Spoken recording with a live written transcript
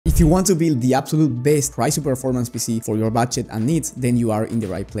you want to build the absolute best price to performance PC for your budget and needs, then you are in the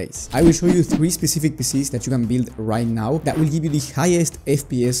right place. I will show you 3 specific PCs that you can build right now that will give you the highest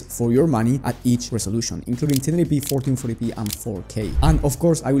FPS for your money at each resolution, including 1080p, 1440p and 4K. And of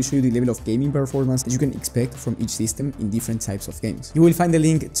course, I will show you the level of gaming performance that you can expect from each system in different types of games. You will find the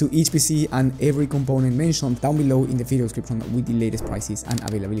link to each PC and every component mentioned down below in the video description with the latest prices and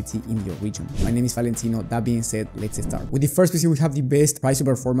availability in your region. My name is Valentino. That being said, let's start. With the first PC, we have the best price to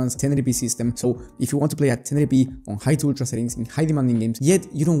performance 1080p system. So if you want to play at 1080p on high to ultra settings in high demanding games, yet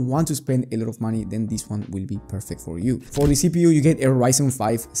you don't want to spend a lot of money, then this one will be perfect for you. For the CPU, you get a Ryzen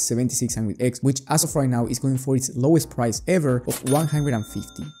 5 7600X, which as of right now is going for its lowest price ever of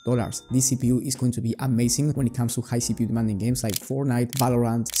 $150. This CPU is going to be amazing when it comes to high CPU demanding games like Fortnite,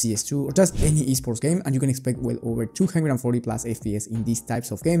 Valorant, CS2, or just any esports game, and you can expect well over 240 plus FPS in these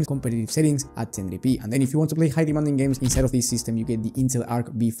types of games, competitive settings at 1080p. And then if you want to play high demanding games inside of this system, you get the Intel Arc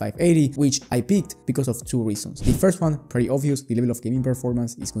B580, which I picked because of 2 reasons. The first one, pretty obvious, the level of gaming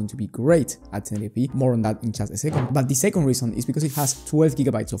performance is going to be great at 1080p, more on that in just a second. But the second reason is because it has 12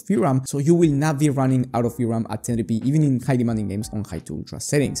 gigabytes of VRAM, so you will not be running out of VRAM at 1080p even in high demanding games on high to ultra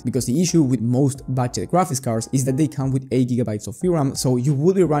settings, because the issue with most budget graphics cards is that they come with 8 gigabytes of VRAM, so you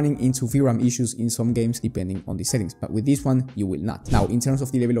will be running into VRAM issues in some games depending on the settings, but with this one you will not. Now, in terms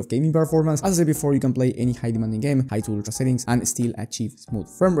of the level of gaming performance, as I said before, you can play any high demanding game, high to ultra settings, and still achieve smooth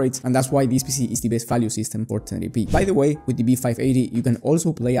frame rates, and that's why this PC is the best value system for 1080p. By the way, with the B580, you can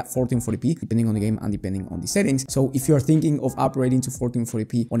also play at 1440p depending on the game and depending on the settings, so if you are thinking of upgrading to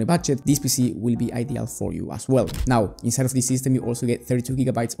 1440p on a budget, this PC will be ideal for you as well. Now, inside of this system, you also get 32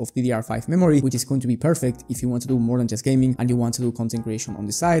 gigabytes of DDR5 memory, which is going to be perfect if you want to do more than just gaming and you want to do content creation on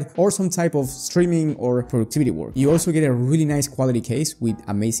the side or some type of streaming or productivity work. You also get a really nice quality case with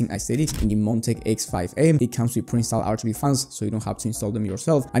amazing aesthetics in the Montec X5M. It comes with pre-installed RGB fans, so you don't have to install them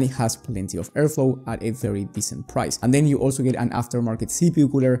yourself, and it has plenty of airflow at a very decent price. And then you also get an aftermarket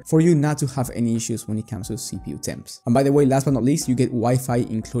CPU cooler for you not to have any issues when it comes to CPU temps. And by the way, last but not least, you get Wi-Fi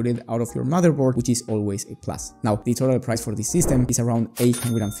included out of your motherboard, which is always a plus. Now, the total price for this system is around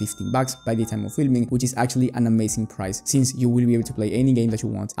 $815 by the time of filming, which is actually an amazing price since you will be able to play any game that you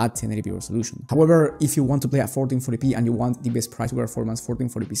want at 1080p resolution. However, if you want to play at 1440p and you want the best price to performance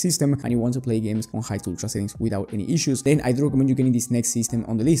 1440p system and you want to play games on high to ultra settings without any issues, then I do recommend you getting this next system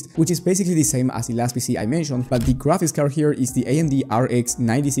on the list, which is basically the same as the last PC I mentioned, but the graphics card here is the AMD RX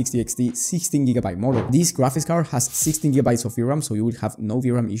 9060 XT 16GB model. This graphics card has 16GB of VRAM, so you will have no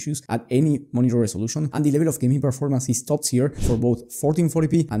VRAM issues at any monitor resolution, and the level of gaming performance is top tier for both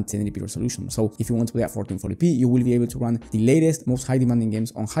 1440p and 1080p resolution. So if you want to play at 1440p, you will be able to run the latest, most high demanding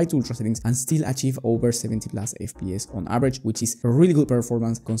games on high to ultra settings and still achieve over 70 plus FPS on average, which is a really good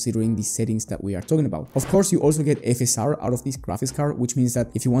performance considering the settings that we are talking about. Of course, you also get FSR out of this graphics card, which means that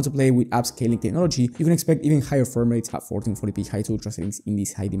if you want to play with upscaling technology, you can expect even higher frame rates at 1440p high to ultra settings in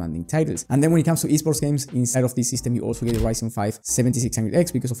these high demanding titles. And then when it comes to esports games, inside of this system, you also get a Ryzen 5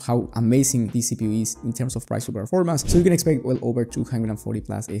 7600X because of how amazing this CPU is in terms of price to performance. So you can expect well over 240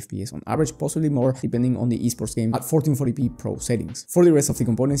 plus FPS on average, possibly more depending on the esports game at 1440p Pro settings. For the rest of the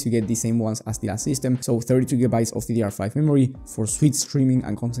components, you get the same ones as the last system, so 32 gigabytes of DDR5 memory for sweet streaming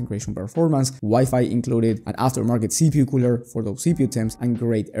and content creation performance, Wi-Fi included, an aftermarket CPU cooler for those CPU temps, and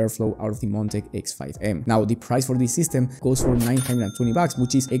great airflow out of the Montec X5M. Now, the price for this system goes for $920,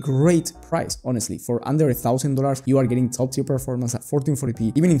 which is a great price, honestly. For under $1,000, you are getting top tier performance at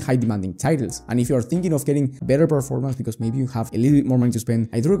 1440p, even in high demanding titles. And if you are thinking of getting better performance because maybe you have a little bit more money to spend,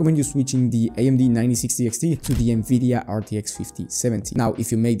 I do recommend you switching the AMD 9060 XT to the NVIDIA RTX 5070. Now,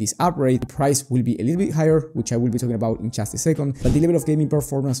 if you make this upgrade, the price will be a little bit higher, which I will be talking about in just a second, but the level of gaming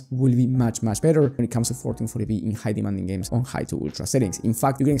performance will be much better when it comes to 1440p in high demanding games on high to ultra settings. In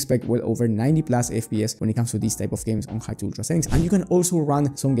fact, you can expect well over 90 plus FPS when it comes to this type of games on high to ultra settings, and you can also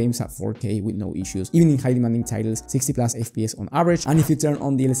run some games at 4K with no issues, even in high demanding titles, 60 plus FPS on average. And if you turn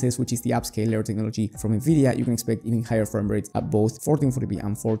on DLSS, which is the upscaler technology from NVIDIA, you can expect even higher frame rates at both 1440p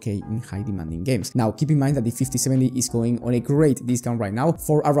and 4K in high demanding games. Now, keep in mind that the 5070 is going on a great discount right now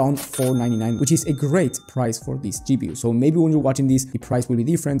for around $499, which is a great price for this GPU. So maybe when you're watching this, the price will be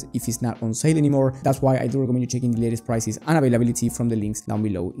different if it's not on sale anymore. That's why I do recommend you checking the latest prices and availability from the links down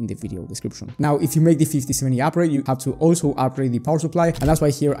below in the video description. Now, if you make the 5070 upgrade, you have to also upgrade the power supply, and that's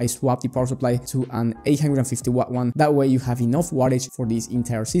why here I swapped the power supply to an 850 watt one. That way you have enough wattage for this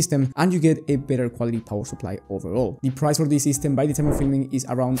entire system and you get a better quality power supply overall. The price for this system by the time of filming is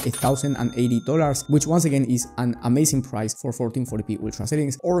around $1,080, which once again is an amazing price for 1440p ultra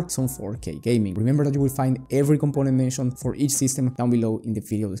settings or some 4K gaming. Remember that you will find every component mentioned for each system down below in the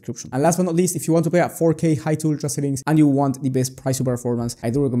video description. And last but not least, if you want to play at 4K high to ultra settings and you want the best price to performance, I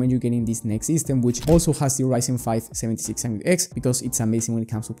do recommend you getting this next system, which also has the Ryzen 5 7600X, because it's amazing when it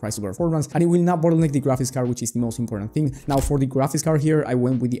comes to price to performance, and it will not bottleneck the graphics card, which is the most important thing. Now for the graphics card here, I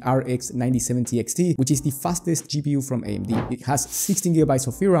went with the RX 9070 XT, which is the fastest GPU from AMD. It has 16GB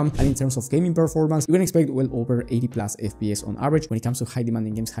of VRAM, and in terms of gaming performance, you can expect well over 80 plus FPS on average when it comes to high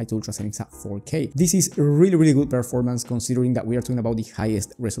demanding games, high to ultra settings at 4K. This is really good performance, considering that we are talking about the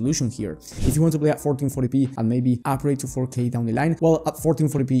highest resolution here. If you want to play at 1440p and maybe upgrade to 4K down the line, well, at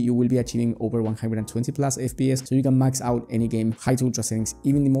 1440p you will be achieving over 120 plus FPS, so you can max out any game, high to ultra settings,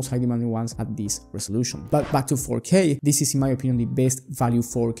 even the most high demanding ones at this resolution. But back to 4K, this is in my opinion the best value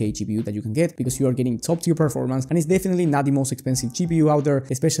 4K GPU that you can get, because you are getting top tier performance, and it's definitely not the most expensive GPU out there,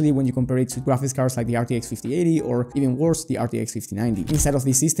 especially when you compare it to graphics cards like the RTX 5080 or even worse, the RTX 5090. Inside of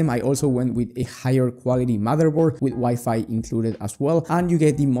this system, I also went with a higher quality motherboard with Wi-Fi included as well, and you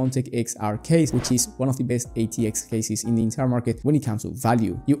get the Montec XR case, which is one of the best ATX cases in the entire market when it comes to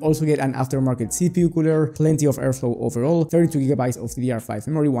value. You also get an aftermarket CPU cooler, plenty of airflow overall, 32GB of DDR5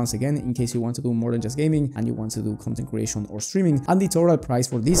 memory once again, in case you want to do more than just gaming and you want to do content creation or streaming, and the total price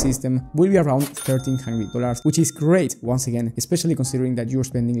for this system will be around $1,300, which is great once again, especially considering that you're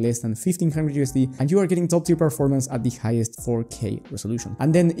spending less than 1500 USD and you are getting top tier performance at the highest 4K resolution.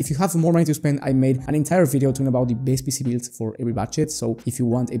 And then if you have more money to spend, I made an entire video talking about the best PC builds for every budget. So if you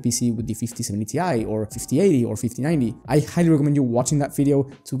want a PC with the 5070 Ti or 5080 or 5090, I highly recommend you watching that video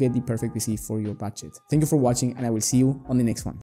to get the perfect PC for your budget. Thank you for watching, and I will see you on the next one.